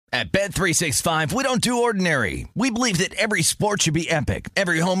At Bet365, we don't do ordinary. We believe that every sport should be epic.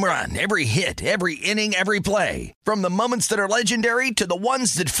 Every home run, every hit, every inning, every play. From the moments that are legendary to the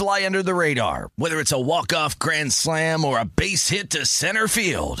ones that fly under the radar. Whether it's a walk-off grand slam or a base hit to center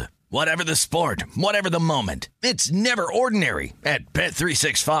field. Whatever the sport, whatever the moment. It's never ordinary at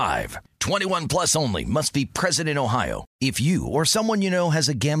Bet365. 21 plus only. Must be present in Ohio. If you or someone you know has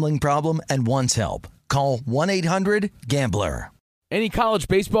a gambling problem and wants help, call 1-800-GAMBLER. Any college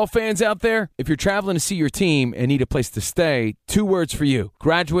baseball fans out there? If you're traveling to see your team and need a place to stay, 2 words for you: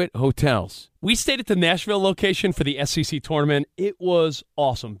 Graduate Hotels. We stayed at the Nashville location for the SEC tournament. It was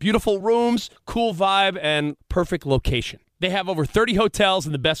awesome. Beautiful rooms, cool vibe, and perfect location. They have over 30 hotels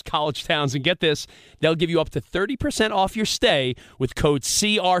in the best college towns, and get this, they'll give you up to 30% off your stay with code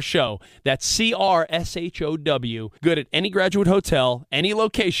CRSHOW. That's CRSHOW. Good at any Graduate Hotel, any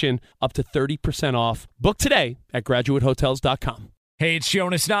location, up to 30% off. Book today at graduatehotels.com. Hey, it's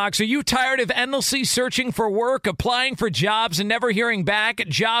Jonas Knox. Are you tired of endlessly searching for work, applying for jobs, and never hearing back?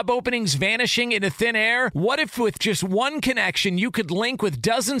 Job openings vanishing into thin air? What if with just one connection, you could link with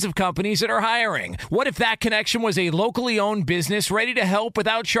dozens of companies that are hiring? What if that connection was a locally owned business ready to help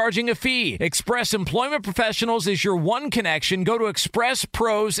without charging a fee? Express Employment Professionals is your one connection. Go to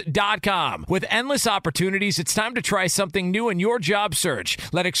expresspros.com. With endless opportunities, it's time to try something new in your job search.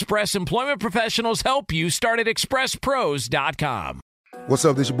 Let Express Employment Professionals help you. Start at expresspros.com. What's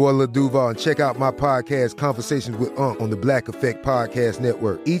up, this your boy Lil Duval, and check out my podcast, Conversations with Unc, on the Black Effect Podcast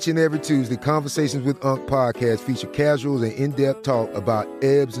Network. Each and every Tuesday, Conversations with Unc podcast feature casual and in-depth talk about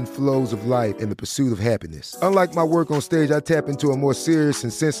ebbs and flows of life and the pursuit of happiness. Unlike my work on stage, I tap into a more serious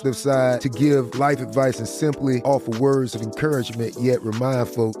and sensitive side to give life advice and simply offer words of encouragement, yet remind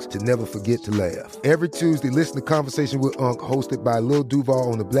folks to never forget to laugh. Every Tuesday, listen to Conversations with Unc, hosted by Lil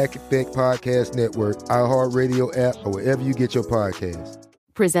Duval on the Black Effect Podcast Network, iHeartRadio app, or wherever you get your podcasts.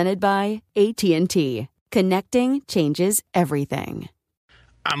 Presented by AT&T. Connecting changes everything.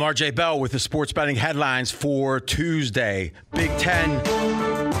 I'm RJ Bell with the sports betting headlines for Tuesday. Big Ten,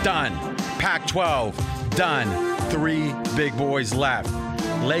 done. Pac-12, done. 3 big boys left.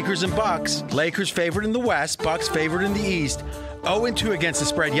 Lakers and Bucks. Lakers favored in the West, Bucks favored in the East. 0-2 against the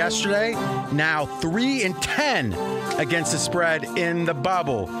spread yesterday. Now 3-10 against the spread in the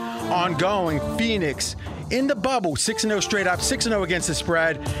bubble. Ongoing, Phoenix in the bubble, 6-0 straight up, 6-0 against the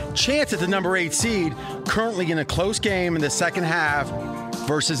spread. Chance at the number 8 seed, currently in a close game in the second half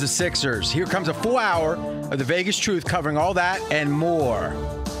versus the Sixers. Here comes a full hour of the Vegas Truth covering all that and more.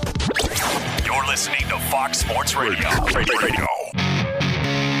 You're listening to Fox Sports Radio.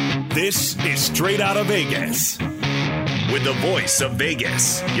 This is Straight Outta Vegas with the voice of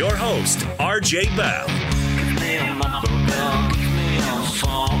Vegas, your host, RJ Bell. Give me a number, girl. Give me a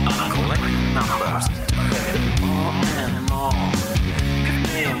phone. I collect numbers. More and more. Give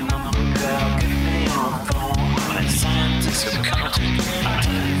me a number, girl. Give me a phone. I'm a scientist of counting.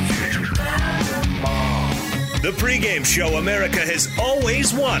 The pregame show America has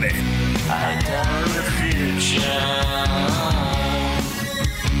always wanted. I tell the future.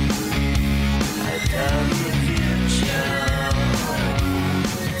 I tell the future.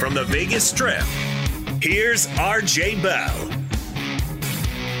 From the Vegas Strip, here's RJ Bell.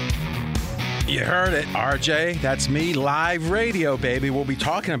 You heard it, RJ. That's me, live radio, baby. We'll be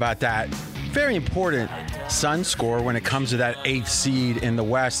talking about that. Very important Sun score when it comes to that 8th seed in the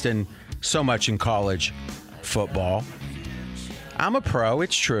West and so much in college football. I'm a pro,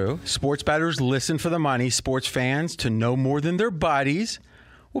 it's true. Sports bettors listen for the money. Sports fans to know more than their buddies.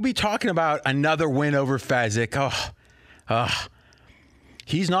 We'll be talking about another win over Fezzik.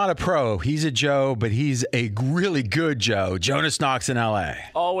 He's not a pro. He's a Joe, but he's a really good Joe. Jonas Knox in L.A.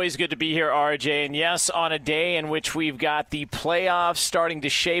 Always good to be here, RJ. And yes, on a day in which we've got the playoffs starting to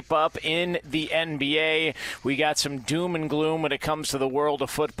shape up in the NBA, we got some doom and gloom when it comes to the world of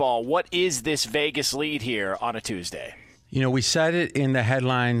football. What is this Vegas lead here on a Tuesday? You know, we said it in the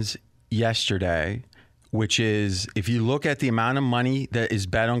headlines yesterday, which is if you look at the amount of money that is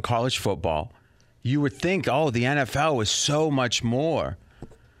bet on college football, you would think, oh, the NFL is so much more.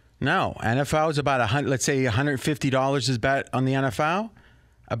 No, NFL is about let's say $150 is bet on the NFL.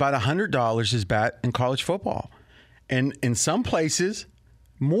 About $100 is bet in college football. And in some places,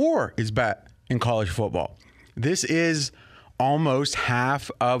 more is bet in college football. This is almost half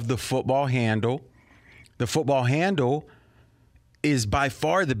of the football handle. The football handle is by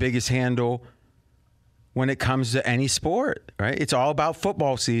far the biggest handle when it comes to any sport, right? It's all about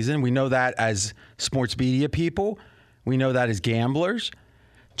football season. We know that as sports media people. We know that as gamblers.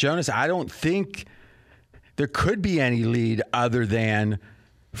 Jonas, I don't think there could be any lead other than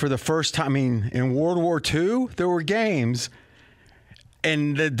for the first time. I mean, in World War II, there were games.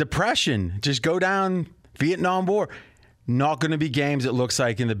 And the depression, just go down Vietnam War. Not going to be games, it looks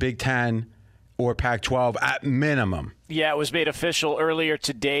like, in the Big Ten or Pac-12 at minimum. Yeah, it was made official earlier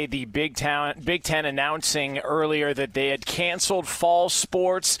today. The Big Ten announcing earlier that they had canceled fall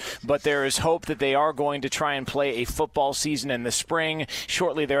sports, but there is hope that they are going to try and play a football season in the spring.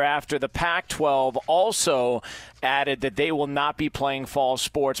 Shortly thereafter, the Pac-12 also added that they will not be playing fall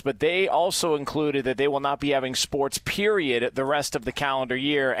sports, but they also included that they will not be having sports, period, the rest of the calendar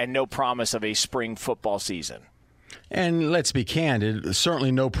year, and no promise of a spring football season. And let's be candid, certainly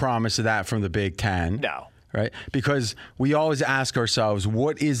no promise of that from the Big Ten. No. Right? Because we always ask ourselves,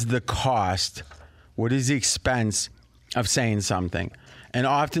 what is the cost? What is the expense of saying something? And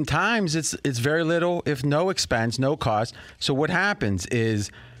oftentimes it's very little, if no expense, no cost. So what happens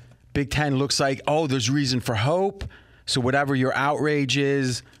is Big Ten looks like, oh, there's reason for hope. So whatever your outrage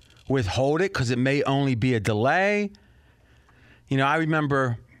is, withhold it because it may only be a delay. You know, I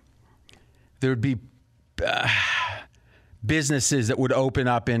remember there would be businesses that would open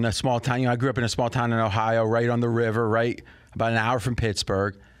up in a small town. You know, I grew up in a small town in Ohio, right on the river, right about an hour from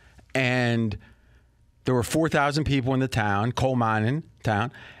Pittsburgh. And there were 4,000 people in the town, coal mining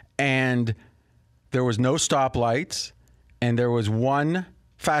town. And there was no stoplights. And there was one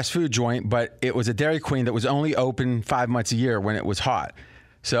fast food joint, but it was a Dairy Queen that was only open 5 months a year when it was hot.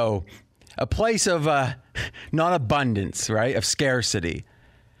 So a place of non-abundance, right, of scarcity.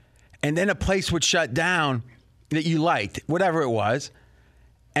 And then a place would shut down that you liked, whatever it was,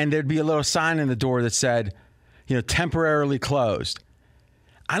 and there'd be a little sign in the door that said, you know, temporarily closed.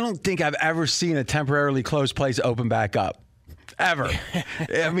 I don't think I've ever seen a temporarily closed place open back up, ever.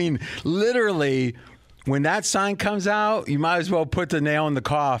 I mean, literally, when that sign comes out, you might as well put the nail in the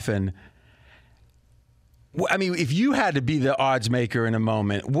coffin. I mean, if you had to be the odds maker in a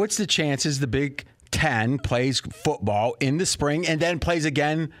moment, what's the chances the Big Ten plays football in the spring and then plays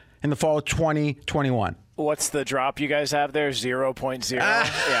again in the fall of 2021? What's the drop you guys have there? 0.0? Yeah,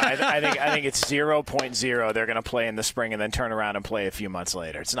 I think it's 0.0. They're going to play in the spring and then turn around and play a few months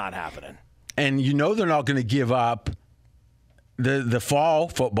later. It's not happening. And you know they're not going to give up the fall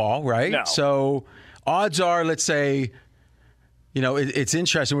football, right? No. So odds are, let's say, you know, it's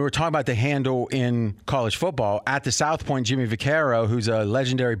interesting. We were talking about the handle in college football. At the South Point, Jimmy Vaccaro, who's a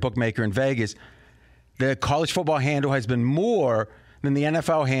legendary bookmaker in Vegas, the college football handle has been more than the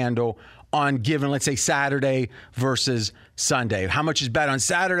NFL handle on given, let's say, Saturday versus Sunday. How much is bet on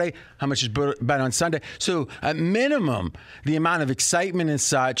Saturday? How much is bet on Sunday? So at minimum, the amount of excitement and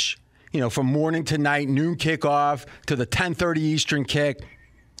such, you know, from morning to night, noon kickoff to the 10:30 Eastern kick,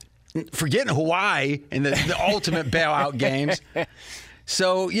 forgetting Hawaii and the ultimate bailout games.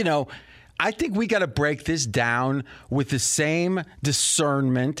 So, you know, I think we got to break this down with the same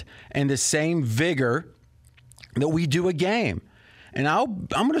discernment and the same vigor that we do a game. And I'm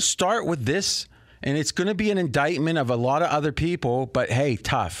going to start with this, and it's going to be an indictment of a lot of other people, but hey,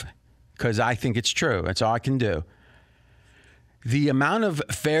 tough, because I think it's true. That's all I can do. The amount of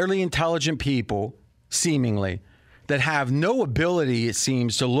fairly intelligent people, seemingly, that have no ability, it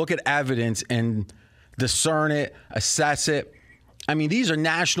seems, to look at evidence and discern it, assess it. I mean, these are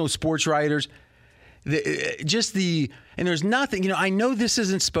national sports writers. And there's nothing, you know, I know this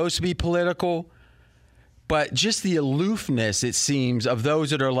isn't supposed to be political, but just the aloofness, it seems, of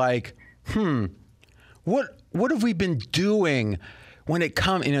those that are like, what have we been doing when it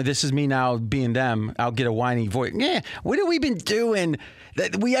comes, you know, this is me now being them, I'll get a whiny voice. Yeah, what have we been doing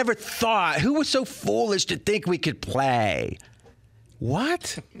that we ever thought? Who was so foolish to think we could play?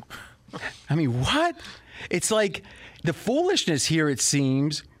 What? I mean, what? It's like the foolishness here, it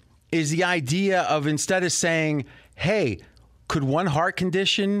seems, is the idea of instead of saying, hey, could one heart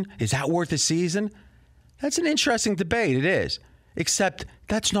condition, is that worth a season? That's an interesting debate. It is. Except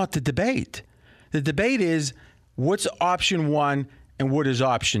that's not the debate. The debate is what's option one and what is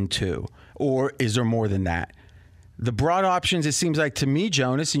option two? Or is there more than that? The broad options, it seems like to me,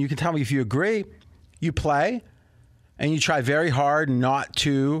 Jonas, and you can tell me if you agree, you play and you try very hard not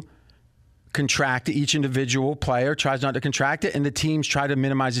to contract it. Each individual player tries not to contract it, and the teams try to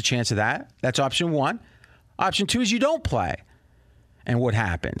minimize the chance of that. That's option one. Option two is you don't play. And what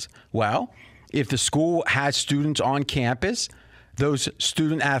happens? Well, if the school has students on campus, those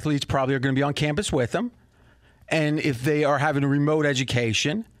student athletes probably are going to be on campus with them. And if they are having a remote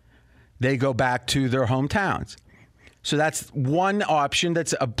education, they go back to their hometowns. So that's one option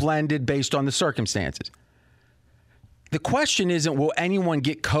that's a blended based on the circumstances. The question isn't, will anyone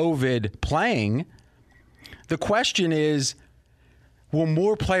get COVID playing? The question is, will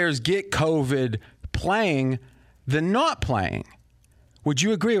more players get COVID playing than not playing? Would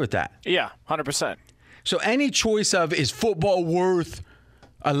you agree with that? Yeah, 100%. So any choice of, is football worth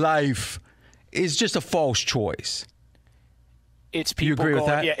a life is just a false choice. It's people. You agree with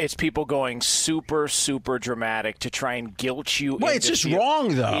that? Yeah, it's people going super, super dramatic to try and guilt you. Well, it's just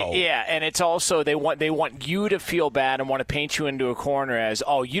wrong, though. Yeah, and it's also they want you to feel bad and want to paint you into a corner as,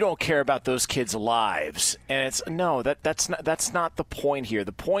 oh, you don't care about those kids' lives. And it's no, that's not the point here.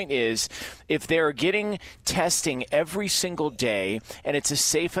 The point is, if they're getting testing every single day and it's a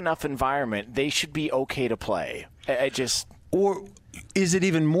safe enough environment, they should be okay to play. Or is it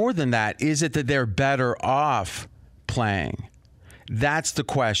even more than that? Is it that they're better off playing? That's the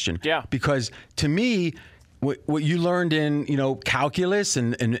question. Yeah. Because to me, what you learned in, calculus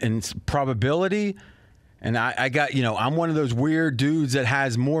and probability, and I got, I'm one of those weird dudes that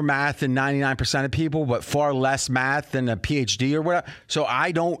has more math than 99% of people, but far less math than a PhD or whatever. So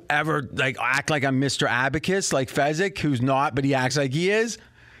I don't ever act like I'm Mr. Abacus, like Fezzik, who's not, but he acts like he is.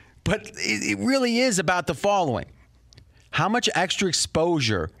 But it really is about the following. How much extra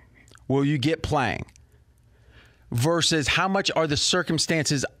exposure will you get playing? Versus how much are the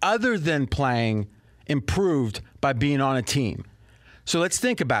circumstances other than playing improved by being on a team? So let's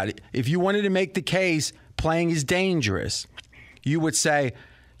think about it. If you wanted to make the case playing is dangerous, you would say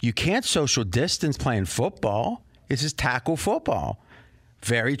you can't social distance playing football. It's just tackle football.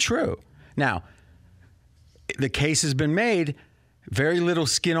 Very true. Now, the case has been made, very little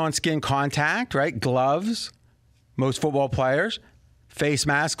skin-on-skin contact, right? Gloves, most football players, face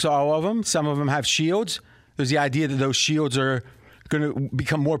masks, all of them. Some of them have shields. There's the idea that those shields are going to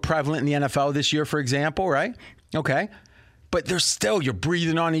become more prevalent in the NFL this year, for example, right? Okay. But there's still, you're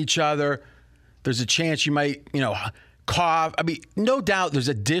breathing on each other. There's a chance you might, cough. I mean, no doubt there's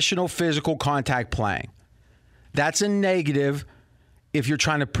additional physical contact playing. That's a negative if you're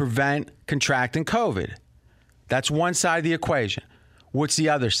trying to prevent contracting COVID. That's one side of the equation. What's the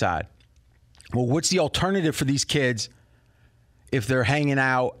other side? Well, what's the alternative for these kids if they're hanging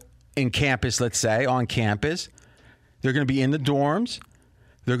out in campus, let's say, on campus? They're going to be in the dorms.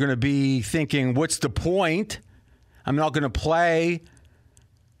 They're going to be thinking, what's the point? I'm not going to play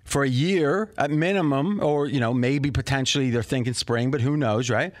for a year at minimum, or, maybe potentially they're thinking spring, but who knows,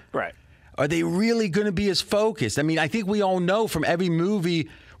 right? Right. Are they really going to be as focused? I mean, I think we all know from every movie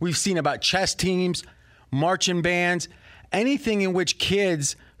we've seen about chess teams, marching bands, anything in which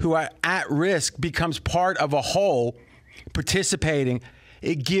kids who are at risk becomes part of a whole participating.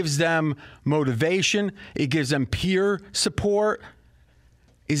 It gives them motivation. It gives them peer support.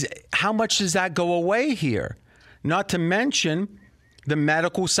 How much does that go away here? Not to mention the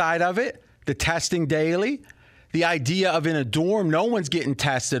medical side of it, the testing daily, the idea of in a dorm, no one's getting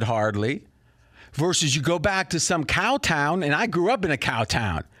tested hardly, versus you go back to some cow town, and I grew up in a cow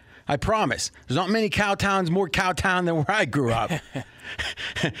town. I promise. There's not many cow towns, more cow town than where I grew up.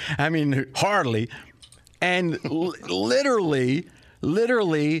 I mean, hardly. And literally,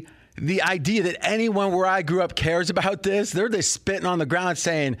 the idea that anyone where I grew up cares about this, they're just spitting on the ground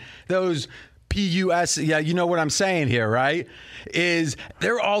saying those PUS, yeah, you know what I'm saying here, right? Is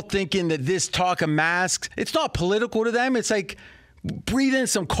they're all thinking that this talk of masks, it's not political to them. It's like breathe in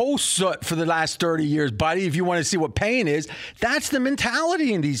some coal soot for the last 30 years, buddy, if you want to see what pain is. That's the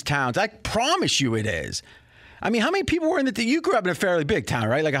mentality in these towns. I promise you it is. I mean, how many people were in you grew up in a fairly big town,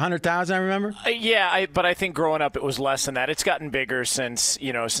 right? Like 100,000, I remember? But I think growing up it was less than that. It's gotten bigger since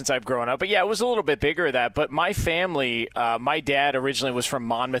I've grown up. But yeah, it was a little bit bigger than that. But my family, my dad originally was from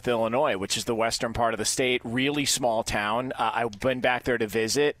Monmouth, Illinois, which is the western part of the state. Really small town. I've been back there to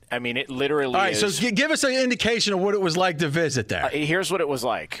visit. I mean, it literally is. All right, so give us an indication of what it was like to visit there. Here's what it was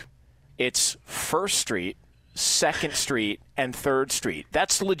like. It's 1st Street, 2nd Street, and 3rd Street.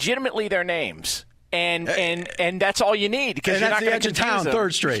 That's legitimately their names. And that's all you need because you're not going to confuse them.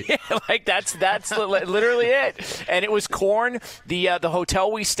 3rd Street. Yeah, that's literally it. And it was corn. The hotel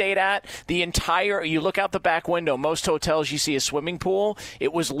we stayed at, you look out the back window. Most hotels you see a swimming pool.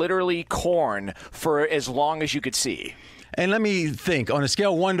 It was literally corn for as long as you could see. And let me think on a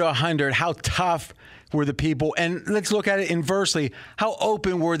scale of 1 to 100, how tough were the people? And let's look at it inversely. How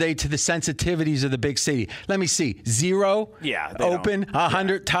open were they to the sensitivities of the big city? Let me see. 0? Yeah. Open.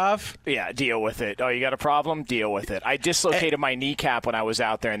 100 tough? Yeah, deal with it. Oh, you got a problem? Deal with it. I dislocated my kneecap when I was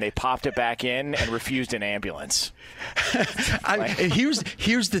out there, and they popped it back in and refused an ambulance.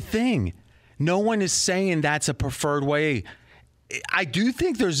 Here's the thing. No one is saying that's a preferred way. I do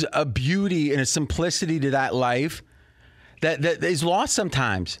think there's a beauty and a simplicity to that life that is lost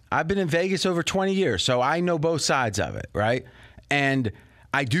sometimes. I've been in Vegas over 20 years, so I know both sides of it, right? And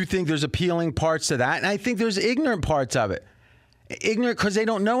I do think there's appealing parts to that, and I think there's ignorant parts of it. Ignorant because they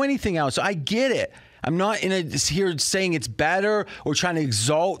don't know anything else. So I get it. I'm not here saying it's better or trying to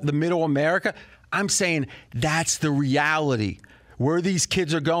exalt the middle America. I'm saying that's the reality. where these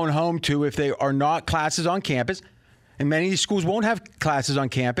kids are going home to if they are not classes on campus, and many of these schools won't have classes on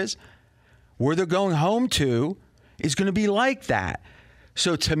campus, where they're going home to is going to be like that.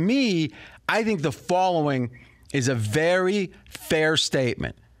 So to me, I think the following is a very fair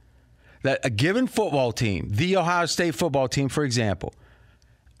statement. That a given football team, the Ohio State football team, for example,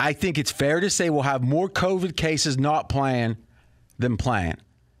 I think it's fair to say we'll have more COVID cases not playing than playing.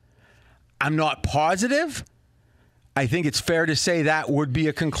 I'm not positive. I think it's fair to say that would be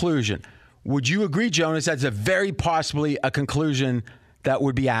a conclusion. Would you agree, Jonas, that's a very possibly a conclusion that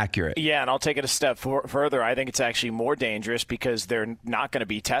would be accurate? Yeah, and I'll take it a step further. I think it's actually more dangerous because they're not going to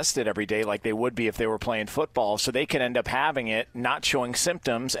be tested every day like they would be if they were playing football. So they could end up having it, not showing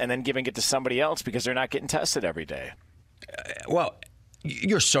symptoms, and then giving it to somebody else because they're not getting tested every day. Well,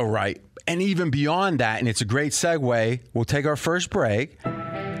 you're so right. And even beyond that, and it's a great segue, we'll take our first break.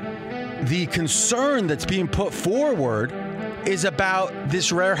 The concern that's being put forward is about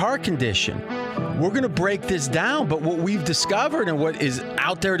this rare heart condition. We're going to break this down, but what we've discovered and what is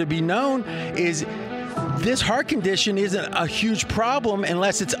out there to be known is this heart condition isn't a huge problem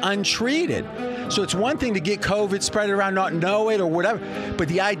unless it's untreated. So it's one thing to get COVID, spread it around, not know it or whatever, but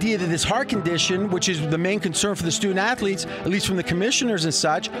the idea that this heart condition, which is the main concern for the student athletes, at least from the commissioners and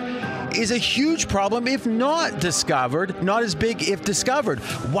such, is a huge problem if not discovered, not as big if discovered.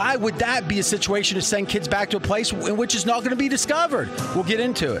 Why would that be a situation to send kids back to a place in which it's not going to be discovered? We'll get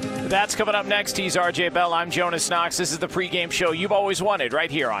into it. That's coming up next. He's RJ Bell. I'm Jonas Knox. This is the pregame show you've always wanted right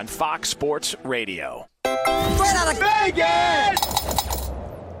here on Fox Sports Radio. Straight out of Vegas!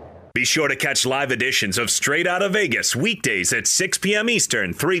 Be sure to catch live editions of Straight Out of Vegas weekdays at 6 p.m.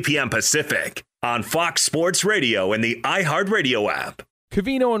 Eastern, 3 p.m. Pacific on Fox Sports Radio and the iHeartRadio app.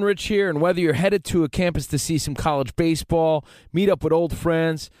 Covino and Rich here, and whether you're headed to a campus to see some college baseball, meet up with old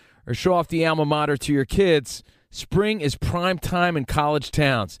friends, or show off the alma mater to your kids, spring is prime time in college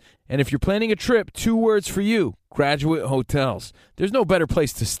towns. And if you're planning a trip, 2 words for you: Graduate Hotels. There's no better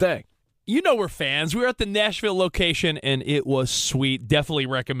place to stay. You know we're fans. We were at the Nashville location, and it was sweet. Definitely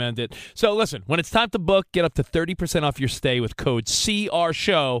recommend it. So listen, when it's time to book, get up to 30% off your stay with code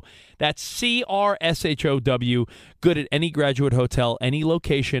CRSHOW. That's CRSHOW. Good at any Graduate Hotel, any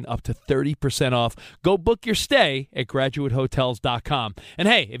location, up to 30% off. Go book your stay at graduatehotels.com. And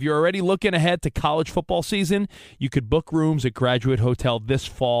hey, if you're already looking ahead to college football season, you could book rooms at Graduate Hotel this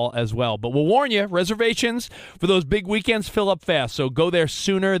fall as well. But we'll warn you, reservations for those big weekends fill up fast, so go there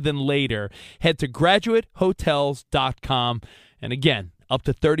sooner than later. Head to graduatehotels.com. And again, up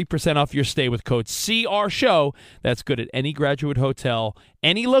to 30% off your stay with code CRSHOW. That's good at any Graduate Hotel,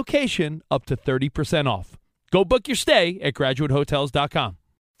 any location, up to 30% off. Go book your stay at graduatehotels.com.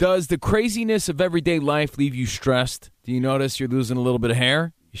 Does the craziness of everyday life leave you stressed? Do you notice you're losing a little bit of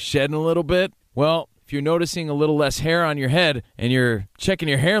hair? You're shedding a little bit? Well, if you're noticing a little less hair on your head and you're checking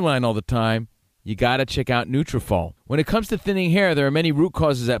your hairline all the time, you got to check out Nutrafol. When it comes to thinning hair, there are many root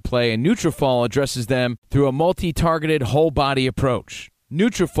causes at play, and Nutrafol addresses them through a multi-targeted whole-body approach.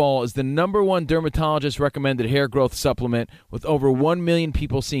 Nutrafol is the #1 dermatologist-recommended hair growth supplement, with over 1 million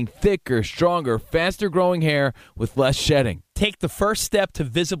people seeing thicker, stronger, faster-growing hair with less shedding. Take the first step to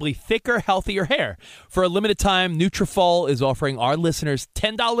visibly thicker, healthier hair. For a limited time, Nutrafol is offering our listeners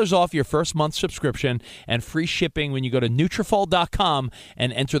 $10 off your first month subscription and free shipping when you go to Nutrafol.com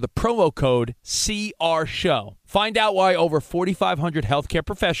and enter the promo code CRSHOW. Find out why over 4,500 healthcare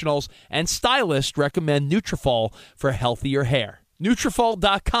professionals and stylists recommend Nutrafol for healthier hair.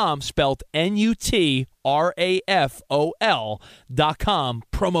 Nutrafol.com, spelled Nutrafol.com,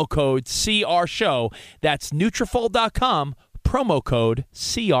 promo code CRSHOW. That's Nutrafol.com, promo code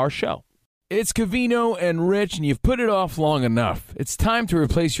CRSHOW. It's Covino and Rich, and you've put it off long enough. It's time to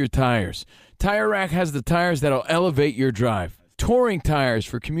replace your tires. Tire Rack has the tires that'll elevate your drive. Touring tires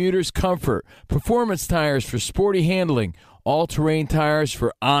for commuters' comfort, performance tires for sporty handling, all-terrain tires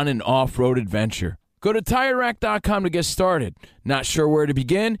for on- and off-road adventure. Go to TireRack.com to get started. Not sure where to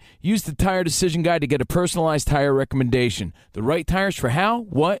begin? Use the Tire Decision Guide to get a personalized tire recommendation. The right tires for how,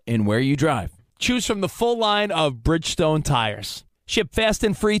 what, and where you drive. Choose from the full line of Bridgestone tires. Ship fast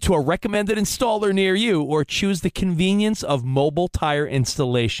and free to a recommended installer near you, or choose the convenience of mobile tire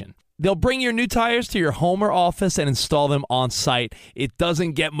installation. They'll bring your new tires to your home or office and install them on site. It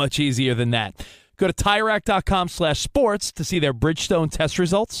doesn't get much easier than that. Go to TireRack.com/sports to see their Bridgestone test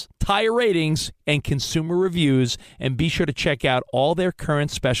results, tire ratings, and consumer reviews, and be sure to check out all their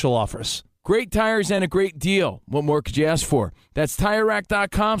current special offers. Great tires and a great deal. What more could you ask for? That's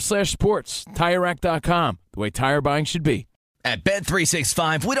TireRack.com/sports. TireRack.com, the way tire buying should be. At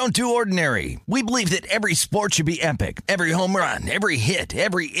Bet365, we don't do ordinary. We believe that every sport should be epic. Every home run, every hit,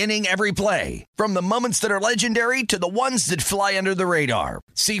 every inning, every play. From the moments that are legendary to the ones that fly under the radar.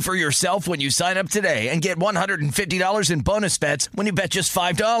 See for yourself when you sign up today and get $150 in bonus bets when you bet just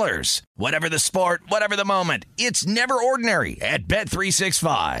 $5. Whatever the sport, whatever the moment, it's never ordinary at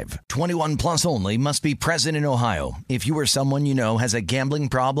Bet365. 21 plus only. Must be present in Ohio. If you or someone you know has a gambling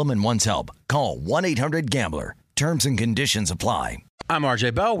problem and wants help, call 1-800-GAMBLER. Terms and conditions apply. I'm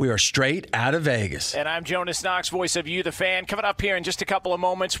RJ Bell. We are straight out of Vegas. And I'm Jonas Knox, voice of You, the fan. Coming up here in just a couple of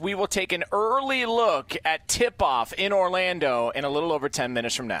moments, we will take an early look at tip-off in Orlando in a little over 10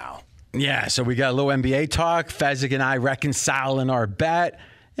 minutes from now. Yeah, so we got a little NBA talk. Fezzik and I reconciling our bet.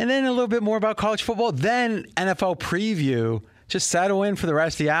 And then a little bit more about college football. Then NFL preview. Just settle in for the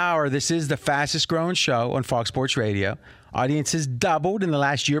rest of the hour. This is the fastest growing show on Fox Sports Radio. Audience has doubled in the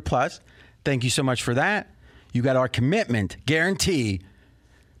last year plus. Thank you so much for that. You got our commitment, guarantee,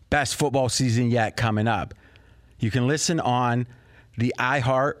 best football season yet coming up. You can listen on the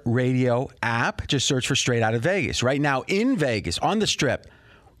iHeartRadio app. Just search for Straight Out of Vegas. Right now in Vegas, on the Strip,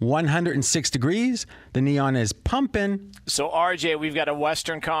 106 degrees. The neon is pumping. So, RJ, we've got a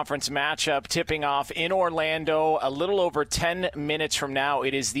Western Conference matchup tipping off in Orlando a little over 10 minutes from now.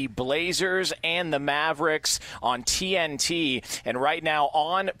 It is the Blazers and the Mavericks on TNT. And right now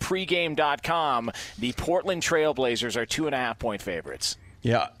on pregame.com, the Portland Trail Blazers are 2.5-point favorites.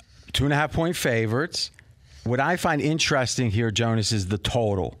 Yeah, 2.5-point favorites. What I find interesting here, Jonas, is the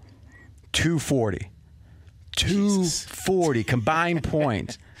total. 240. 240 combined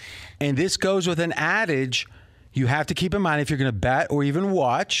points. And this goes with an adage you have to keep in mind if you're going to bet or even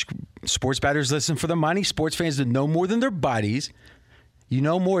watch. Sports bettors listen for the money. Sports fans that know more than their buddies. You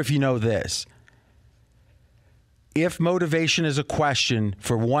know more if you know this. If motivation is a question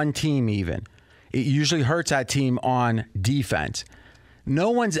for one team even, it usually hurts that team on defense. No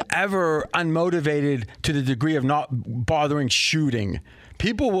one's ever unmotivated to the degree of not bothering shooting.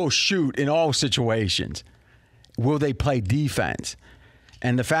 People will shoot in all situations. Will they play defense?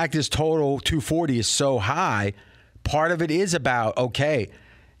 And the fact is total 240 is so high, part of it is about, okay,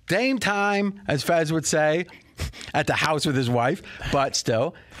 Dame time, as Fez would say, at the house with his wife, but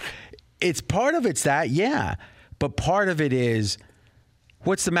still, it's part of it's that, yeah. But part of it is,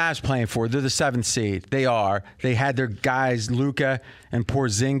 what's the Mavs playing for? They're the 7th seed. They are. They had their guys, Luka and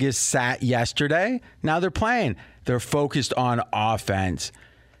Porzingis, sat yesterday. Now they're playing. They're focused on offense.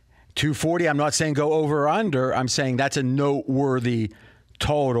 240, I'm not saying go over or under. I'm saying that's a noteworthy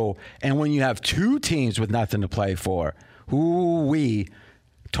total. And when you have two teams with nothing to play for,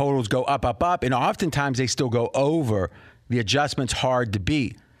 totals go up, up, up. And oftentimes they still go over. The adjustment's hard to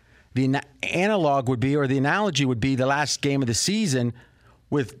beat. The analog would be, or the analogy would be, the last game of the season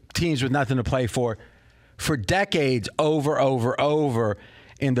with teams with nothing to play for decades, over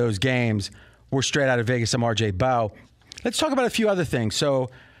in those games. We're Straight Out of Vegas. I'm RJ Bell. Let's talk about a few other things.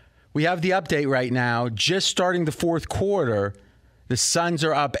 So we have the update right now. Just starting the fourth quarter, the Suns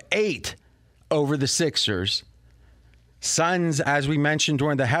are up 8 over the Sixers. Suns, as we mentioned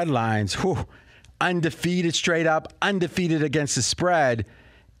during the headlines, undefeated straight up, undefeated against the spread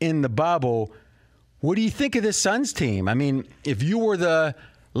in the bubble. What do you think of this Suns team? I mean, if you were the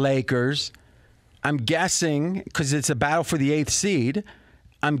Lakers, I'm guessing, because it's a battle for the 8th seed,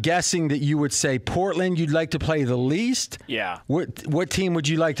 I'm guessing that you would say Portland you'd like to play the least. Yeah. What team would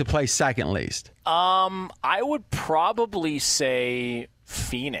you like to play second least? I would probably say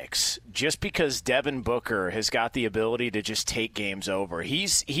Phoenix, just because Devin Booker has got the ability to just take games over.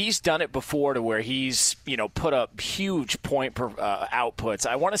 He's done it before to where he's put up huge point outputs.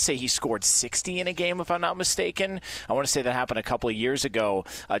 I want to say he scored 60 in a game, if I'm not mistaken. I want to say that happened a couple of years ago,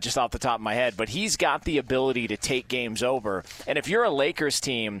 just off the top of my head. But he's got the ability to take games over. And if you're a Lakers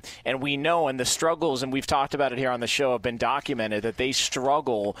team, and we know, and the struggles, and we've talked about it here on the show, have been documented that they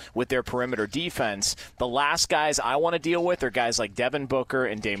struggle with their perimeter defense. The last guys I want to deal with are guys like Devin Booker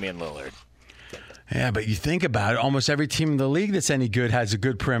and Damian Lillard. Yeah, but you think about it, almost every team in the league that's any good has a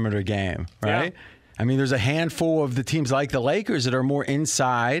good perimeter game, right? Yeah. I mean, there's a handful of the teams like the Lakers that are more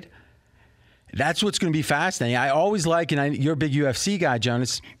inside. That's what's going to be fascinating. I always like, and you're a big UFC guy,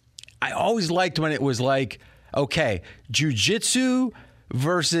 Jonas, I always liked when it was like, okay, jiu-jitsu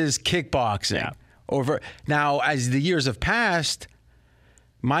versus kickboxing. Yeah. Now, as the years have passed,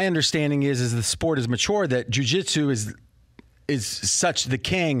 my understanding is as the sport has matured, that jiu-jitsu is such the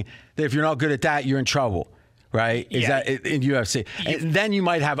king that if you're not good at that, you're in trouble, right? Is that in UFC? And then you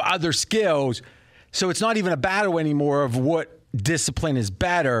might have other skills. So it's not even a battle anymore of what discipline is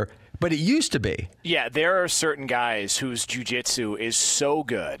better, but it used to be. Yeah, there are certain guys whose jiu-jitsu is so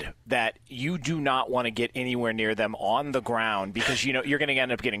good that you do not want to get anywhere near them on the ground because you're going to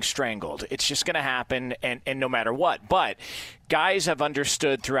end up getting strangled. It's just going to happen, and no matter what. But guys have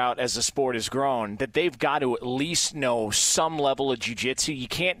understood throughout as the sport has grown that they've got to at least know some level of jiu-jitsu. You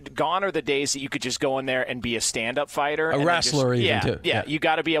can't. Gone are the days that you could just go in there and be a stand-up fighter, a wrestler, even too. Yeah, you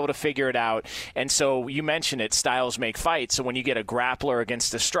got to be able to figure it out. And so you mentioned it. Styles make fights. So when you get a grappler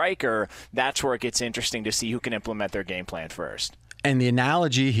against a striker, that's where it gets interesting to see who can implement their game plan first. And the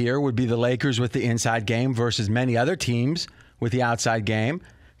analogy here would be the Lakers with the inside game versus many other teams with the outside game.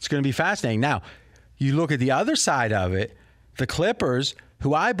 It's going to be fascinating. Now, you look at the other side of it, the Clippers,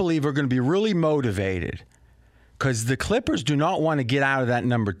 who I believe are going to be really motivated because the Clippers do not want to get out of that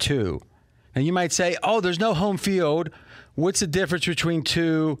number 2. And you might say, oh, there's no home field. What's the difference between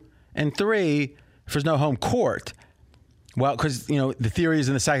 2 and 3 if there's no home court? Well, because, the theory is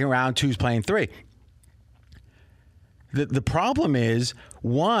in the second round, 2's playing 3. The problem is,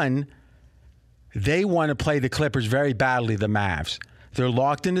 one, they want to play the Clippers very badly, the Mavs. They're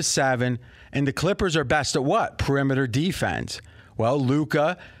locked into 7, and the Clippers are best at what? Perimeter defense. Well,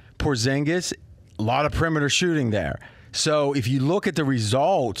 Luka, Porzingis, a lot of perimeter shooting there. So if you look at the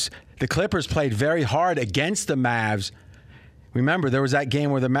results, the Clippers played very hard against the Mavs. Remember, there was that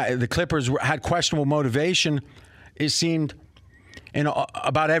game where the Clippers had questionable motivation. It seemed in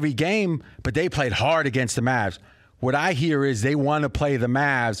about every game, but they played hard against the Mavs. What I hear is they want to play the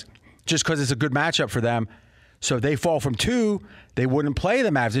Mavs just because it's a good matchup for them. So if they fall from 2, they wouldn't play the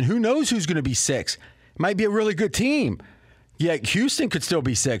Mavs. And who knows who's going to be 6? It might be a really good team. Yeah, Houston could still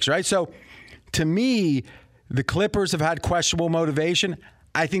be 6, right? So to me, the Clippers have had questionable motivation.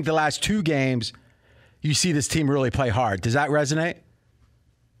 I think the last 2 games, you see this team really play hard. Does that resonate?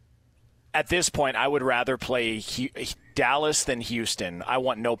 At this point, I would rather play Dallas than Houston. I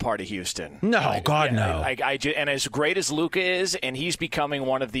want no part of Houston. No, no. And as great as Luka is, and he's becoming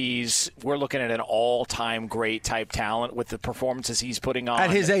one of these, we're looking at an all-time great type talent with the performances he's putting on. At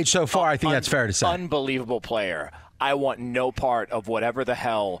his age so far, I think that's fair to say. Unbelievable player. I want no part of whatever the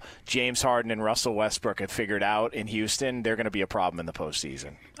hell James Harden and Russell Westbrook have figured out in Houston. They're going to be a problem in the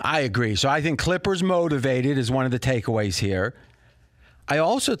postseason. I agree. So I think Clippers motivated is one of the takeaways here. I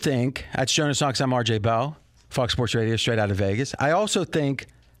also think, that's Jonas Knox, I'm RJ Bell, Fox Sports Radio, straight out of Vegas. I also think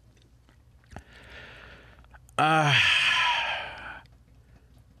I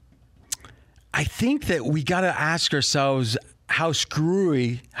think that we got to ask ourselves how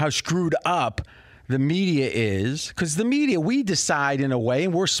screwed up the media is. Because the media, we decide in a way,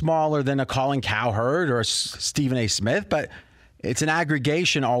 and we're smaller than a Colin Cowherd or a Stephen A. Smith, but it's an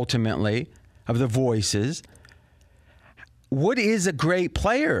aggregation ultimately of the voices. What is a great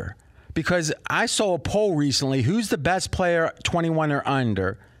player? Because I saw a poll recently, who's the best player 21 or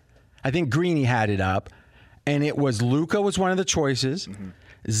under? I think Greeny had it up. And it was Luka was one of the choices. Mm-hmm.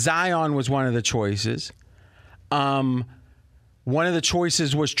 Zion was one of the choices. One of the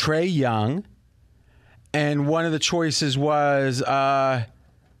choices was Trae Young. And one of the choices was, I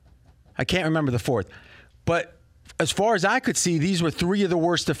can't remember the fourth. But as far as I could see, these were 3 of the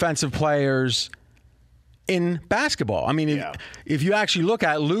worst defensive players in basketball. I mean, if you actually look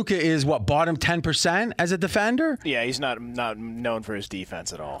at it, Luka is bottom 10% as a defender? Yeah, he's not known for his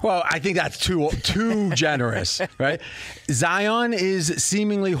defense at all. Well, I think that's too generous, right? Zion is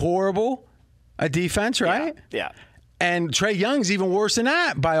seemingly horrible at defense, right? Yeah. And Trae Young's even worse than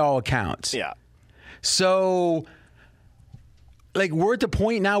that by all accounts. Yeah. So, we're at the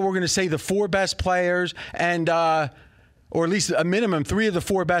point now we're going to say the 4 best players and, or at least a minimum 3 of the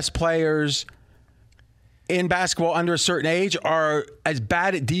 4 best players in basketball under a certain age are as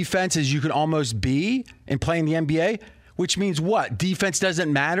bad at defense as you can almost be in playing the NBA, which means what? Defense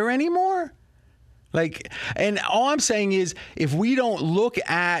doesn't matter anymore? And all I'm saying is if we don't look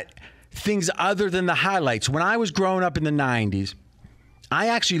at things other than the highlights. When I was growing up in the 90s, I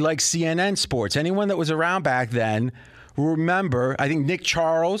actually liked CNN Sports. Anyone that was around back then remember, I think Nick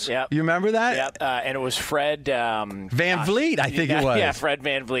Charles. Yep. You remember that? Yep. And it was Fred Van Vliet, I think it was. Yeah, Fred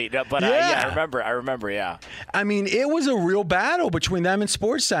Van Vliet. But I remember, yeah. I mean, it was a real battle between them and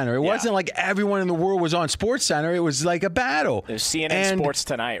SportsCenter. It wasn't like everyone in the world was on SportsCenter. It was like a battle. There's CNN Sports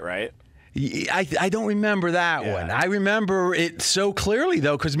Tonight, right? I don't remember that one. I remember it so clearly,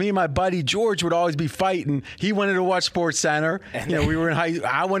 though, because me and my buddy George would always be fighting. He wanted to watch SportsCenter. We were in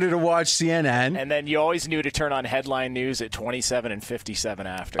I wanted to watch CNN. And then you always knew to turn on headline news at 27 and 57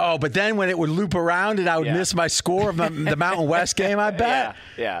 after. Oh, but then when it would loop around and I would miss my score of the Mountain West game, I bet.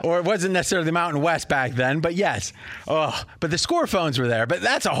 Yeah. Or it wasn't necessarily the Mountain West back then, but yes. Oh, but the score phones were there. But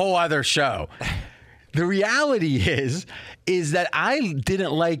that's a whole other show. The reality is that I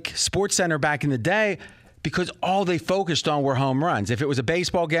didn't like SportsCenter back in the day because all they focused on were home runs. If it was a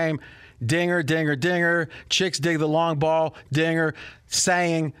baseball game, dinger, dinger, dinger, chicks dig the long ball, dinger,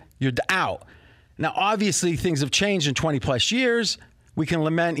 saying you're out. Now, obviously, things have changed in 20-plus years. We can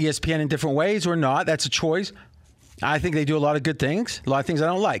lament ESPN in different ways or not. That's a choice. I think they do a lot of good things, a lot of things I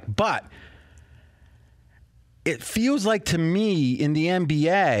don't like. But it feels like to me in the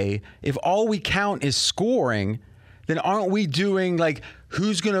NBA, if all we count is scoring, then aren't we doing like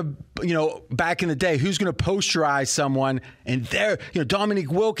who's going to, back in the day, who's going to posterize someone and there,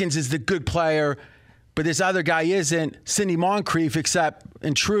 Dominique Wilkins is the good player, but this other guy isn't. Sidney Moncrief, except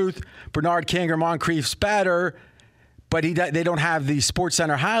in truth, Bernard King or Moncrief's better, but they don't have the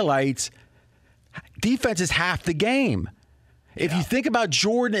SportsCenter highlights. Defense is half the game. Yeah. If you think about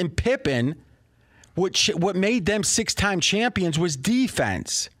Jordan and Pippen, what made them 6-time champions was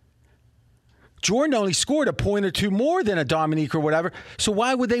defense. Jordan only scored a point or two more than a Dominique or whatever, so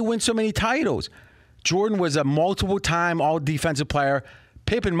why would they win so many titles? Jordan was a multiple-time all-defensive player.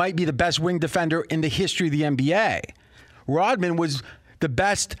 Pippen might be the best wing defender in the history of the NBA. Rodman was the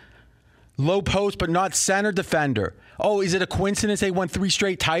best low post but not center defender. Oh, is it a coincidence they won 3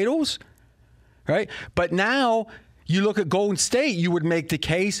 straight titles? Right? But now you look at Golden State, you would make the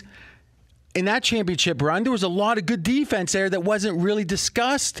case in that championship run, there was a lot of good defense there that wasn't really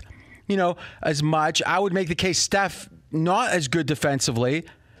discussed, as much. I would make the case Steph not as good defensively,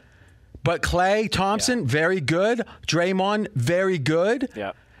 but Klay Thompson, very good. Draymond, very good.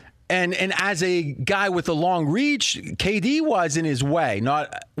 Yeah. And as a guy with a long reach, KD was in his way,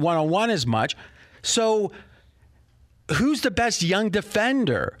 not one-on-one as much. So who's the best young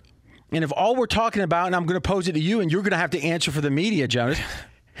defender? And if all we're talking about, and I'm going to pose it to you, and you're going to have to answer for the media, Jonas,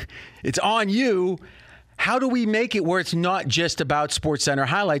 it's on you. How do we make it where it's not just about SportsCenter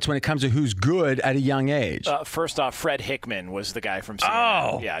highlights when it comes to who's good at a young age? First off, Fred Hickman was the guy from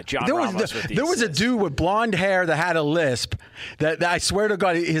CNN. Oh. Yeah, John Ramos with the There was a dude with blonde hair that had a lisp that I swear to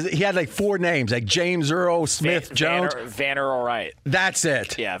God, he had like 4 names, like James Earl Smith Jones. Vanner All-Right. That's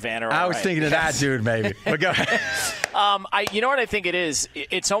it. Yeah, Vanner I was thinking of that dude, maybe. But go ahead. You know what I think it is?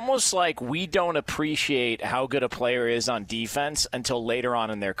 It's almost like we don't appreciate how good a player is on defense until later on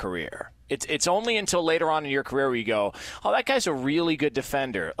in their career. It's only until later on in your career where you go, oh, that guy's a really good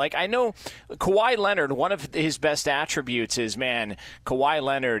defender. Like, I know Kawhi Leonard, one of his best attributes is, Kawhi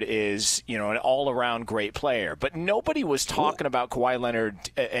Leonard is, an all-around great player. But nobody was talking about Kawhi Leonard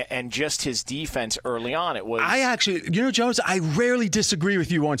and just his defense early on. It was. I actually, Jones, I rarely disagree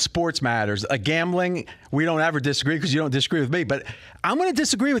with you on sports matters. Gambling, we don't ever disagree because you don't disagree with me. But I'm going to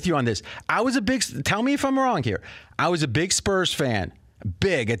disagree with you on this. Tell me if I'm wrong here. I was a big Spurs fan,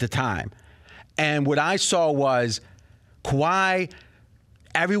 big at the time. And what I saw was Kawhi,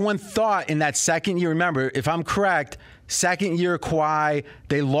 everyone thought in that second year, remember, if I'm correct, second year Kawhi,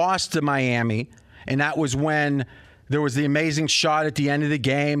 they lost to Miami, and that was when there was the amazing shot at the end of the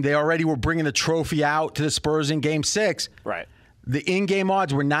game. They already were bringing the trophy out to the Spurs in Game 6. Right. The in-game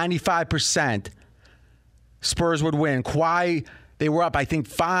odds were 95% Spurs would win. Kawhi, they were up, I think,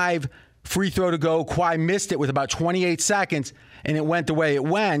 5 free throw to go. Kawhi missed it with about 28 seconds, and it went the way it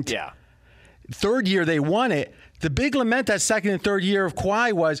went. Yeah. Third year, they won it. The big lament that second and third year of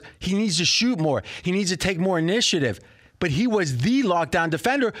Kawhi was he needs to shoot more. He needs to take more initiative. But he was the lockdown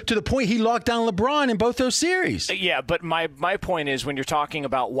defender to the point he locked down LeBron in both those series. Yeah, but my point is when you're talking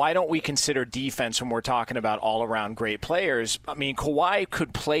about why don't we consider defense when we're talking about all-around great players, I mean, Kawhi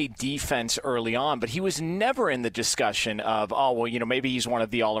could play defense early on, but he was never in the discussion of, maybe he's one of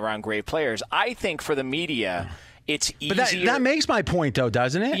the all-around great players. I think for the media, it's easier. But that makes my point, though,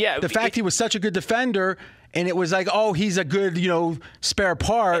 doesn't it? Yeah. The fact he was such a good defender, and it was like, oh, he's a good, spare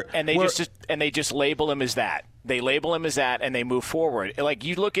part. And they just label him as that. They label him as that, and they move forward. Like,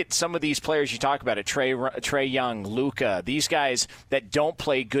 you look at some of these players you talk about, Trae Young, Luka, these guys that don't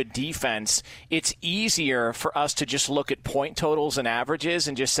play good defense, it's easier for us to just look at point totals and averages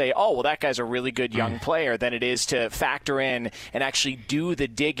and just say, oh, well, that guy's a really good young player, than it is to factor in and actually do the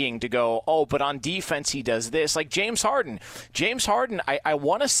digging to go, oh, but on defense he does this. Like James Harden. James Harden, I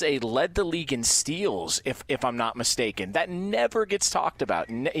want to say, led the league in steals, if I'm not mistaken. That never gets talked about.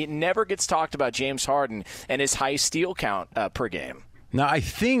 It never gets talked about James Harden and his high steal count per game. Now, I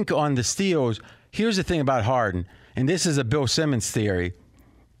think on the steals, here's the thing about Harden, and this is a Bill Simmons theory,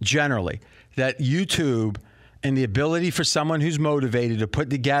 generally, that YouTube and the ability for someone who's motivated to put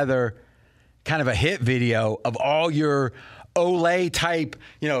together kind of a hit video of all your Olay type,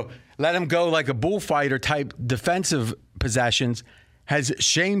 let him go like a bullfighter type defensive possessions has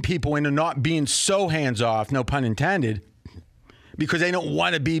shamed people into not being so hands-off, no pun intended, because they don't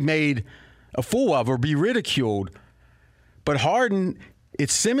want to be made a fool of or be ridiculed. But Harden,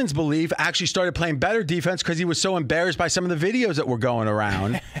 it's Simmons' belief, actually started playing better defense because he was so embarrassed by some of the videos that were going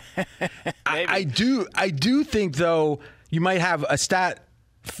around. I do think, though, you might have a stat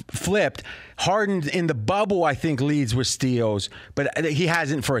flipped. Harden in the bubble, I think, leads with steals, but he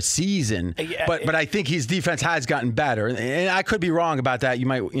hasn't for a season. But I think his defense has gotten better, and I could be wrong about that. You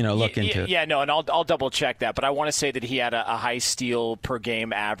might look into it. Yeah, no, and I'll double check that. But I want to say that he had a high steal per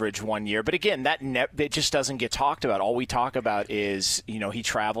game average one year. But again, it just doesn't get talked about. All we talk about is he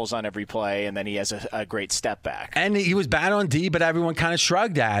travels on every play, and then he has a great step back. And he was bad on D, but everyone kind of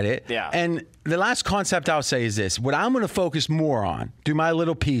shrugged at it. Yeah. And the last concept I'll say is this: what I'm going to focus more on, do my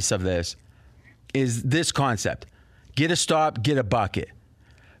little piece of this, is this concept. Get a stop, get a bucket.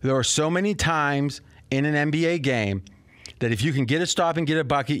 There are so many times in an NBA game that if you can get a stop and get a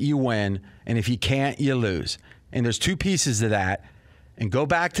bucket, you win. And if you can't, you lose. And there's two pieces to that. And go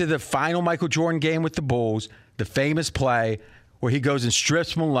back to the final Michael Jordan game with the Bulls, the famous play where he goes and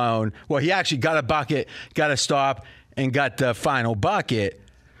strips Malone. Well, he actually got a bucket, got a stop, and got the final bucket.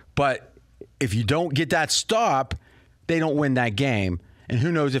 But if you don't get that stop, they don't win that game. And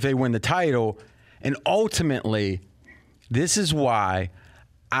who knows if they win the title. And ultimately, this is why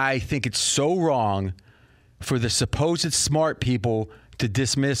I think it's so wrong for the supposed smart people to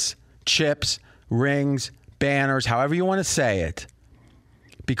dismiss chips, rings, banners, however you want to say it.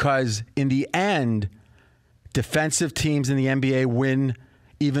 Because in the end, defensive teams in the NBA win,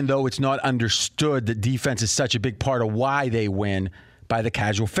 even though it's not understood that defense is such a big part of why they win by the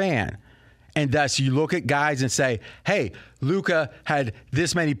casual fan. And thus, you look at guys and say, hey, Luka had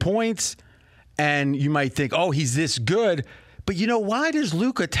this many points, and you might think, oh, he's this good. But, why does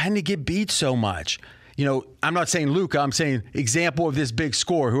Luka tend to get beat so much? I'm not saying Luka. I'm saying example of this big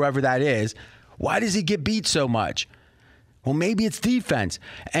score, whoever that is. Why does he get beat so much? Well, maybe it's defense.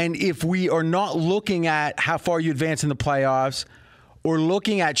 And if we are not looking at how far you advance in the playoffs or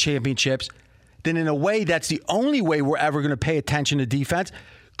looking at championships, then in a way, that's the only way we're ever going to pay attention to defense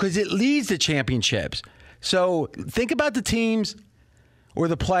because it leads to championships. So think about the teams or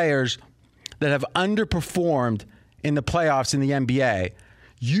the players that have underperformed in the playoffs in the NBA.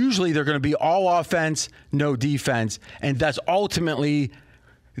 Usually they're going to be all offense, no defense, and that's ultimately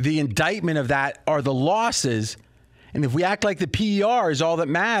the indictment of that are the losses. And if we act like the PER is all that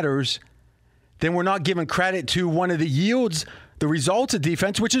matters, then we're not giving credit to one of the yields, the results of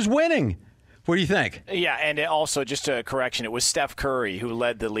defense, which is winning. What do you think? Yeah, and also, just a correction, it was Steph Curry who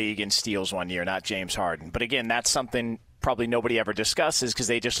led the league in steals one year, not James Harden. But again, that's something probably nobody ever discusses because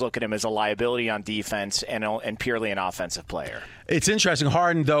they just look at him as a liability on defense and purely an offensive player. It's interesting.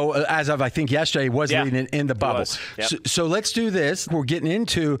 Harden, though, as of I think yesterday, was leading in the bubble. Yep. So let's do this. We're getting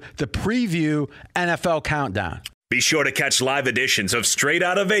into the preview NFL countdown. Be sure to catch live editions of Straight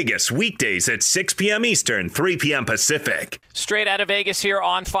Outta Vegas weekdays at 6 p.m. Eastern, 3 p.m. Pacific. Straight Outta Vegas here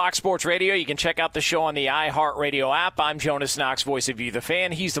on Fox Sports Radio. You can check out the show on the iHeartRadio app. I'm Jonas Knox, voice of You, the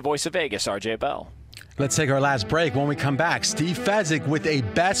fan. He's the voice of Vegas, RJ Bell. Let's take our last break. When we come back, Steve Fezzik with a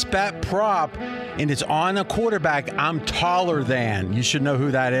best bet prop, and it's on a quarterback I'm taller than. You should know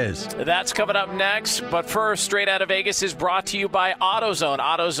who that is. That's coming up next. But first, Straight Outta Vegas is brought to you by AutoZone.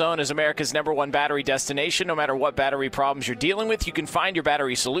 AutoZone is America's #1 battery destination. No matter what battery problems you're dealing with, you can find your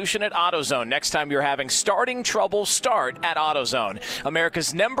battery solution at AutoZone. Next time you're having starting trouble, start at AutoZone.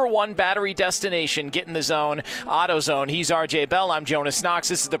 America's #1 battery destination. Get in the zone. AutoZone. He's RJ Bell. I'm Jonas Knox.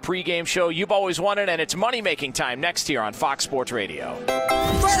 This is the pregame show you've always wanted, and it's money-making time next here on Fox Sports Radio.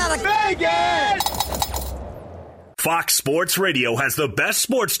 Straight Outta Vegas! Fox Sports Radio has the best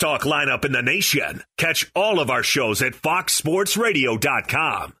sports talk lineup in the nation. Catch all of our shows at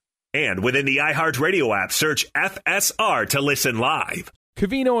foxsportsradio.com. And within the iHeartRadio app, search FSR to listen live.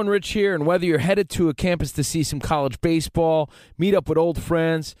 Covino and Rich here, and whether you're headed to a campus to see some college baseball, meet up with old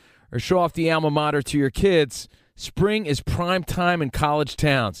friends, or show off the alma mater to your kids, spring is prime time in college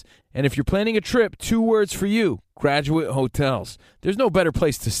towns. And if you're planning a trip, 2 words for you: Graduate Hotels. There's no better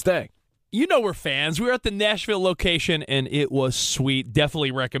place to stay. You know we're fans. We were at the Nashville location, and it was sweet.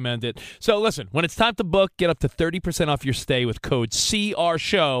 Definitely recommend it. So listen, when it's time to book, get up to 30% off your stay with code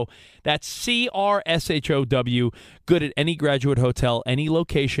CRSHOW. That's CRSHOW. Good at any Graduate Hotel, any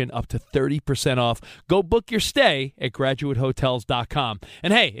location, up to 30% off. Go book your stay at graduatehotels.com.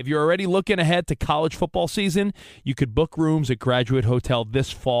 And hey, if you're already looking ahead to college football season, you could book rooms at Graduate Hotel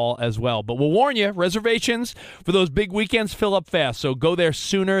this fall as well. But we'll warn you, reservations for those big weekends fill up fast, so go there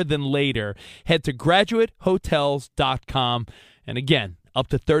sooner than later. Head to graduatehotels.com. And again, up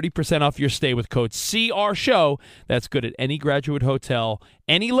to 30% off your stay with code CRSHOW. That's good at any Graduate Hotel,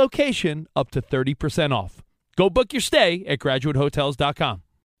 any location, up to 30% off. Go book your stay at graduatehotels.com.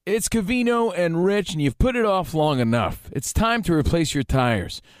 It's Covino and Rich, and you've put it off long enough. It's time to replace your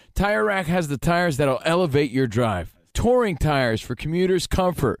tires. Tire Rack has the tires that'll elevate your drive. Touring tires for commuters'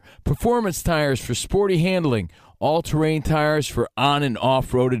 comfort, performance tires for sporty handling, all-terrain tires for on- and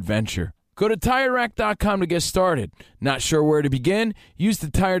off-road adventure. Go to TireRack.com to get started. Not sure where to begin? Use the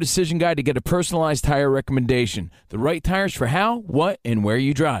Tire Decision Guide to get a personalized tire recommendation. The right tires for how, what, and where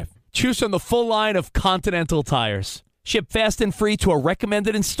you drive. Choose from the full line of Continental tires. Ship fast and free to a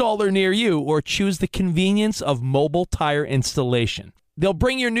recommended installer near you, or choose the convenience of mobile tire installation. They'll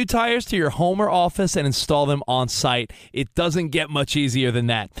bring your new tires to your home or office and install them on site. It doesn't get much easier than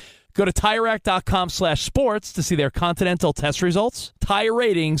that. Go to TireRack.com/sports to see their Continental test results, tire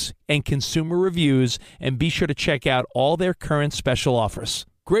ratings, and consumer reviews, and be sure to check out all their current special offers.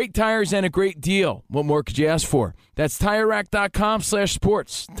 Great tires and a great deal. What more could you ask for? That's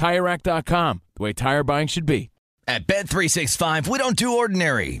TireRack.com/sports. TireRack.com, the way tire buying should be. At Bet365, we don't do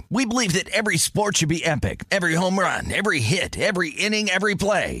ordinary. We believe that every sport should be epic. Every home run, every hit, every inning, every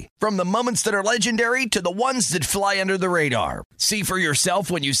play. From the moments that are legendary to the ones that fly under the radar. See for yourself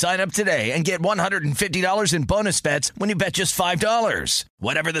when you sign up today and get $150 in bonus bets when you bet just $5.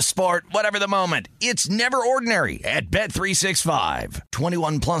 Whatever the sport, whatever the moment, it's never ordinary at Bet365.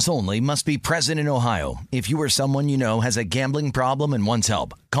 21 plus only. Must be present in Ohio. If you or someone you know has a gambling problem and wants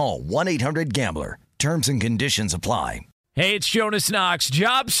help, call 1-800-GAMBLER. Terms and conditions apply. Hey, it's Jonas Knox.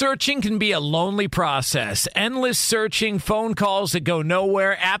 Job searching can be a lonely process. Endless searching, phone calls that go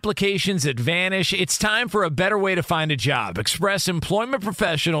nowhere, applications that vanish. It's time for a better way to find a job. Express Employment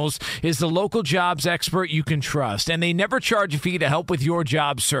Professionals is the local jobs expert you can trust, and they never charge a fee to help with your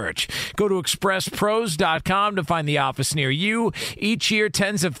job search. Go to expresspros.com to find the office near you. Each year,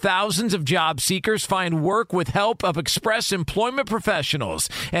 tens of thousands of job seekers find work with help of Express Employment Professionals,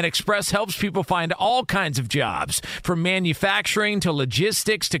 and Express helps people find all kinds of jobs, from manufacturing to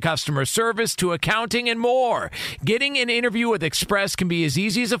logistics to customer service to accounting and more. Getting an interview with Express can be as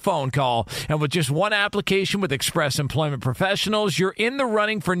easy as a phone call, and with just one application with Express Employment Professionals, you're in the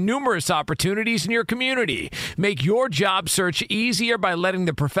running for numerous opportunities in your community. Make your job search easier by letting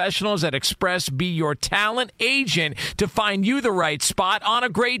the professionals at Express be your talent agent to find you the right spot on a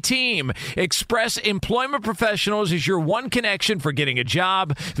great team. Express Employment Professionals is your one connection for getting a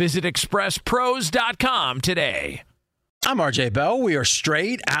job. Visit expresspros.com today. I'm RJ Bell. We are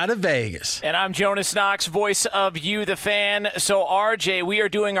straight out of Vegas. And I'm Jonas Knox, voice of You, the Fan. So, RJ, we are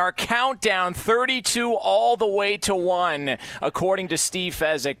doing our countdown 32 all the way to 1, according to Steve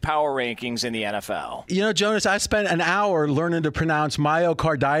Fezzik, power rankings in the NFL. You know, Jonas, I spent an hour learning to pronounce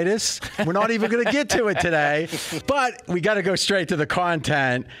myocarditis. We're not even going to get to it today, but we got to go straight to the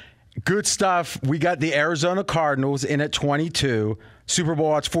content. Good stuff. We got the Arizona Cardinals in at 22. Super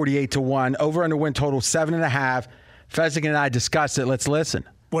Bowl odds 48-1. Over under win total 7.5. Fezzik and I discussed it. Let's listen.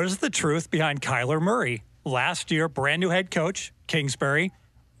 What is the truth behind Kyler Murray? Last year, brand new head coach, Kingsbury.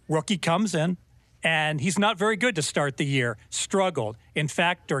 Rookie comes in, and he's not very good to start the year. Struggled. In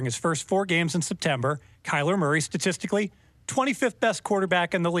fact, during his first 4 games in September, Kyler Murray, statistically, 25th best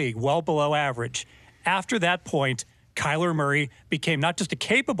quarterback in the league, well below average. After that point, Kyler Murray became not just a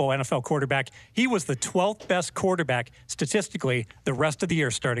capable NFL quarterback, he was the 12th best quarterback statistically the rest of the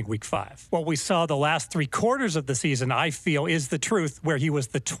year starting week 5. What we saw the last 3 quarters of the season, I feel, is the truth, where he was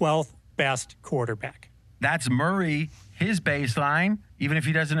the 12th best quarterback. That's Murray, his baseline. Even if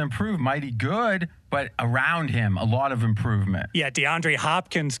he doesn't improve, mighty good, but around him, a lot of improvement. Yeah, DeAndre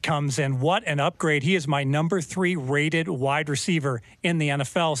Hopkins comes in. What an upgrade. He is my number 3 rated wide receiver in the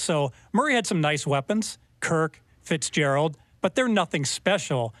NFL. So Murray had some nice weapons. Kirk, Fitzgerald, but they're nothing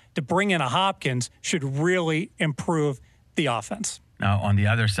special. To bring in a Hopkins should really improve the offense. Now, on the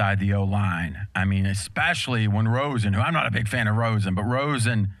other side, the O-line, I mean, especially when Rosen, who I'm not a big fan of Rosen, but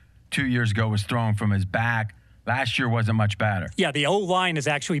Rosen 2 years ago was thrown from his back. Last year wasn't much better. Yeah, the O-line has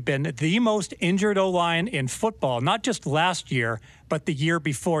actually been the most injured O-line in football, not just last year, but the year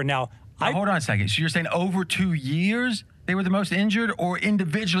before. Now hold on a second. So you're saying over 2 years they were the most injured, or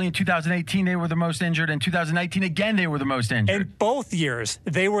individually in 2018 they were the most injured, and 2019 again they were the most injured? In both years,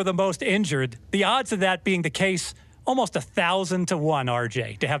 they were the most injured. The odds of that being the case, almost 1,000 to 1,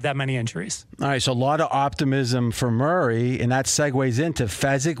 RJ, to have that many injuries. All right, so a lot of optimism for Murray, and that segues into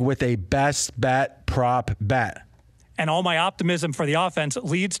Fezzik with a best bet prop bet. And all my optimism for the offense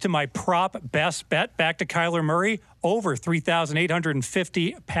leads to my prop best bet back to Kyler Murray, over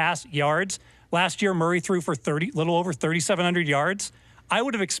 3,850 pass yards. Last year, Murray threw for little over 3,700 yards. I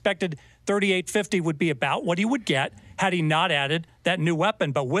would have expected $38.50 would be about what he would get had he not added that new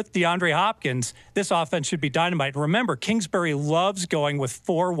weapon. But with DeAndre Hopkins, this offense should be dynamite. Remember, Kingsbury loves going with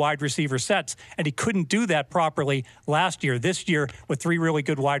 4 wide receiver sets, and he couldn't do that properly last year. This year, with 3 really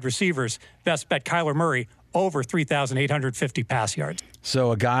good wide receivers, best bet Kyler Murray, over 3,850 pass yards.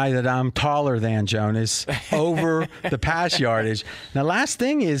 So a guy that I'm taller than, Jonas, over the pass yardage. Now, last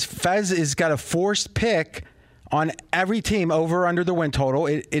thing is Fez has got a forced pick on every team over under the win total.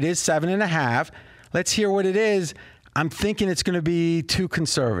 It is 7.5. Let's hear what it is. I'm thinking it's going to be too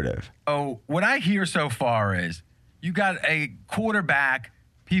conservative. Oh, what I hear so far is you got a quarterback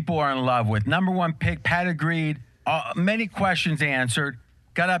people are in love with. Number 1 pick, pedigreed, many questions answered,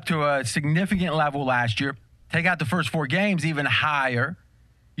 got up to a significant level last year. Take out the first 4 games, even higher.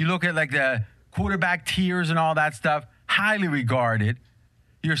 You look at like the quarterback tiers and all that stuff, highly regarded.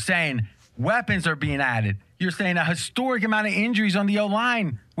 You're saying weapons are being added. You're saying a historic amount of injuries on the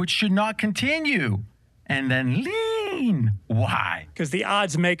O-line, which should not continue. And then lean. Why? Because the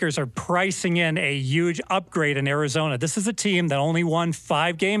odds makers are pricing in a huge upgrade in Arizona. This is a team that only won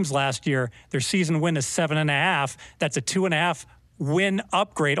 5 games last year. Their season win is 7.5. That's a 2.5 win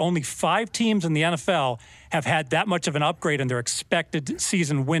upgrade. Only 5 teams in the NFL have had that much of an upgrade in their expected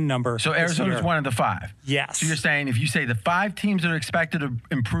season win number. So Arizona's one of the 5. Yes. So you're saying if you say the 5 teams that are expected to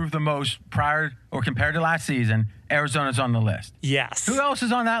improve the most prior or compared to last season, Arizona's on the list. Yes. Who else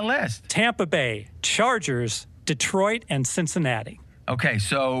is on that list? Tampa Bay, Chargers, Detroit, and Cincinnati. Okay,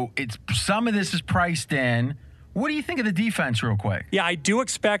 so some of this is priced in. What do you think of the defense real quick? Yeah, I do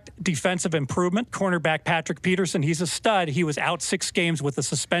expect defensive improvement. Cornerback Patrick Peterson, he's a stud. He was out 6 games with a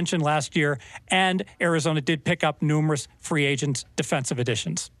suspension last year, and Arizona did pick up numerous free agents defensive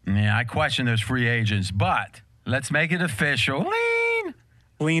additions. Yeah, I question those free agents, but let's make it official.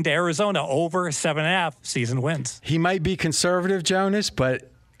 Lean to Arizona over 7.5 season wins. He might be conservative, Jonas, but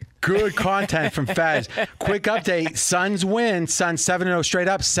good content from Fez. Quick update. Suns win. Suns 7-0 straight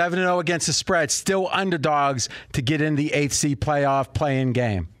up, 7-0 against the spread. Still underdogs to get in the 8th seed playoff play-in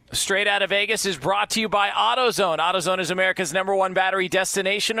game. Straight Out of Vegas is brought to you by AutoZone. AutoZone is America's #1 battery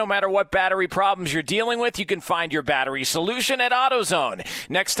destination. No matter what battery problems you're dealing with, you can find your battery solution at AutoZone.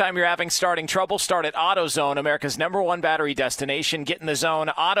 Next time you're having starting trouble, start at AutoZone, America's #1 battery destination. Get in the zone,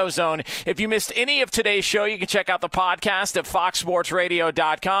 AutoZone. If you missed any of today's show, you can check out the podcast at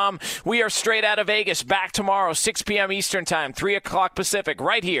foxsportsradio.com. We are Straight Out of Vegas, back tomorrow, 6 p.m. Eastern Time, 3 o'clock Pacific,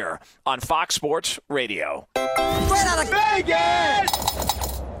 right here on Fox Sports Radio. Straight Out of Vegas!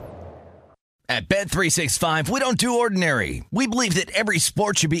 At Bet365, we don't do ordinary. We believe that every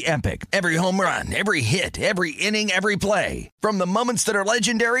sport should be epic. Every home run, every hit, every inning, every play. From the moments that are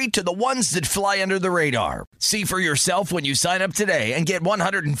legendary to the ones that fly under the radar. See for yourself when you sign up today and get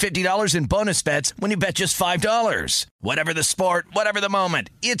 $150 in bonus bets when you bet just $5. Whatever the sport, whatever the moment,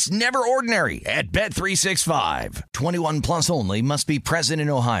 it's never ordinary at Bet365. 21 plus only. Must be present in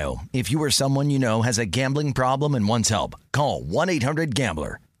Ohio. If you or someone you know has a gambling problem and wants help, call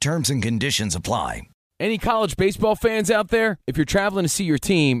 1-800-GAMBLER. Terms and conditions apply. Any college baseball fans out there? If you're traveling to see your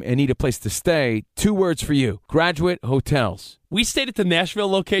team and need a place to stay, 2 words for you: Graduate Hotels. We stayed at the Nashville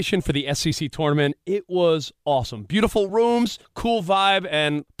location for the SEC tournament. It was awesome. Beautiful rooms, cool vibe,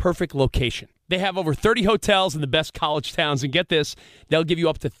 and perfect location. They have over 30 hotels in the best college towns, and get this, they'll give you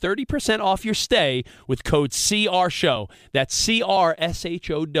up to 30% off your stay with code CRSHOW. That's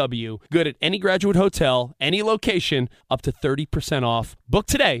CRSHOW. Good at any Graduate Hotel, any location, up to 30% off. Book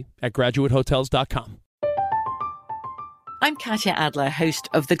today at graduatehotels.com. I'm Katya Adler, host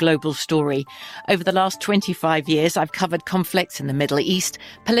of The Global Story. Over the last 25 years, I've covered conflicts in the Middle East,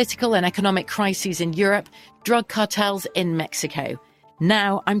 political and economic crises in Europe, drug cartels in Mexico.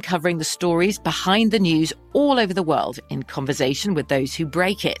 Now I'm covering the stories behind the news all over the world in conversation with those who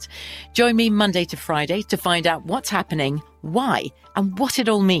break it. Join me Monday to Friday to find out what's happening, why, and what it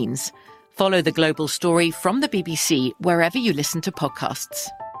all means. Follow The Global Story from the BBC wherever you listen to podcasts.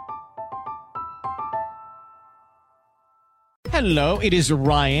 Hello, it is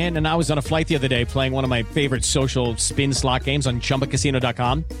Ryan, and I was on a flight the other day playing one of my favorite social spin slot games on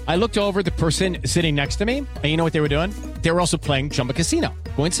ChumbaCasino.com. I looked over the person sitting next to me, and you know what they were doing? They were also playing Chumba Casino.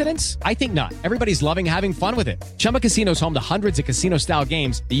 Coincidence? I think not. Everybody's loving having fun with it. Chumba Casino is home to hundreds of casino-style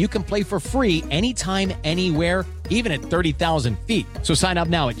games that you can play for free anytime, anywhere, even at 30,000 feet. So sign up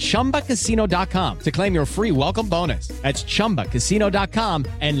now at ChumbaCasino.com to claim your free welcome bonus. That's ChumbaCasino.com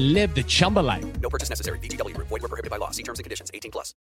and live the Chumba life. No purchase necessary. VGW. Void where prohibited by law. See terms and conditions. 18+.